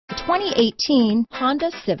2018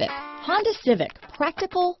 Honda Civic. Honda Civic,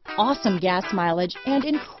 practical, awesome gas mileage, and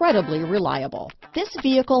incredibly reliable. This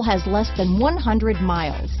vehicle has less than 100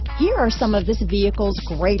 miles. Here are some of this vehicle's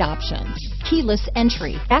great options: keyless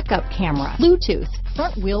entry, backup camera, Bluetooth,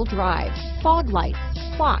 front wheel drive, fog lights,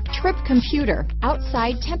 clock, trip computer,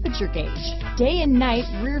 outside temperature gauge, day and night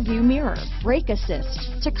rear view mirror, brake assist,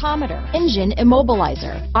 tachometer, engine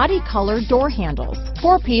immobilizer, body color door handles,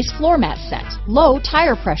 4-piece floor mat set, low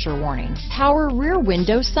tire pressure warning, power rear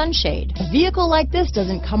window sunshade. A vehicle like this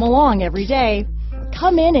doesn't come along every day.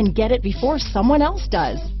 Come in and get it before someone else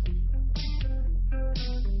does.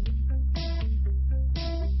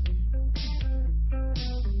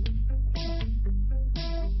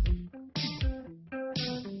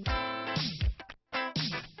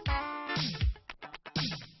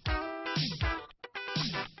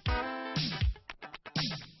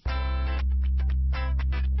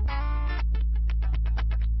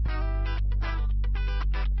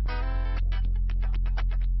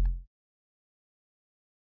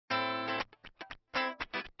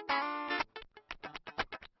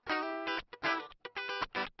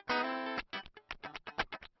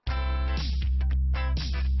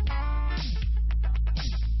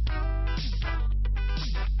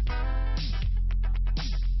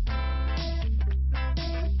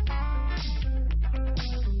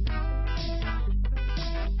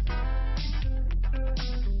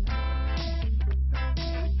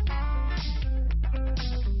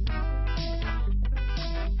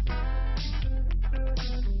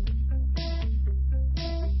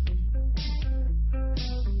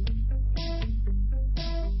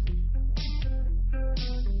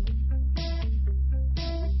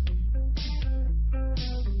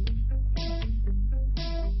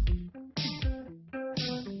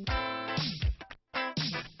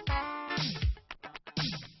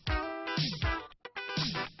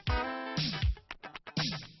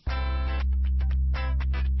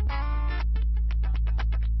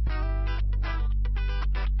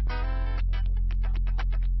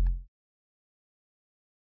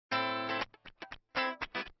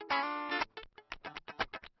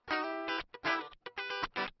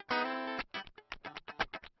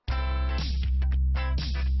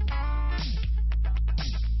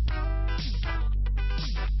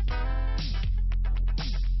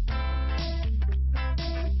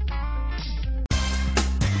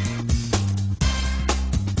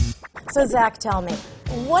 So Zach, tell me,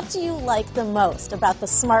 what do you like the most about the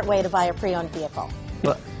smart way to buy a pre-owned vehicle?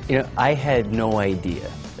 Well, I had no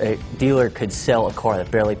idea a dealer could sell a car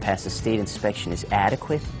that barely passed the state inspection as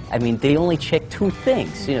adequate. I mean, they only check 2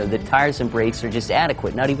 things. The tires and brakes are just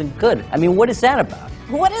adequate, not even good. I mean, what is that about?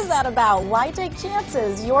 What is that about? Why take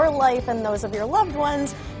chances? Your life and those of your loved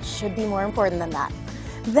ones should be more important than that.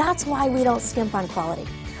 That's why we don't skimp on quality.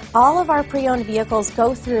 All of our pre-owned vehicles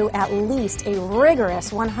go through at least a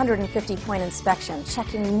rigorous 150-point inspection,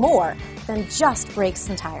 checking more than just brakes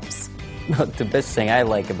and tires. The best thing I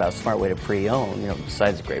like about Smart Way to Pre-Own,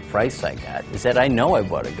 besides the great price I got, is that I know I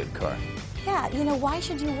bought a good car. Yeah, why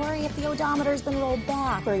should you worry if the odometer's been rolled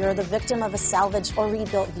back, or you're the victim of a salvaged or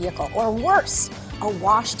rebuilt vehicle, or worse, a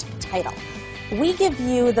washed title? We give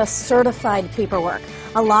you the certified paperwork,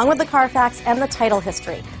 along with the Carfax and the title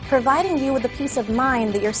history, providing you with the peace of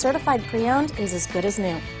mind that your certified pre-owned is as good as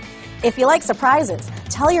new. If you like surprises,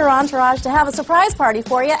 tell your entourage to have a surprise party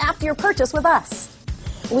for you after your purchase with us.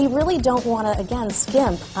 We really don't want to, again,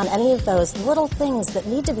 skimp on any of those little things that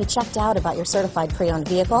need to be checked out about your certified pre-owned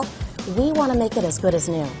vehicle. We want to make it as good as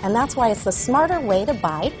new, and that's why it's the smarter way to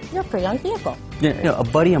buy your pre-owned vehicle. Yeah, a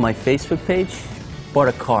buddy on my Facebook page bought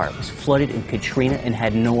a car. It was flooded in Katrina and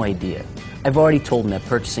had no idea. I've already told him that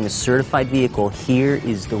purchasing a certified vehicle here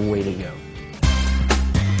is the way to go.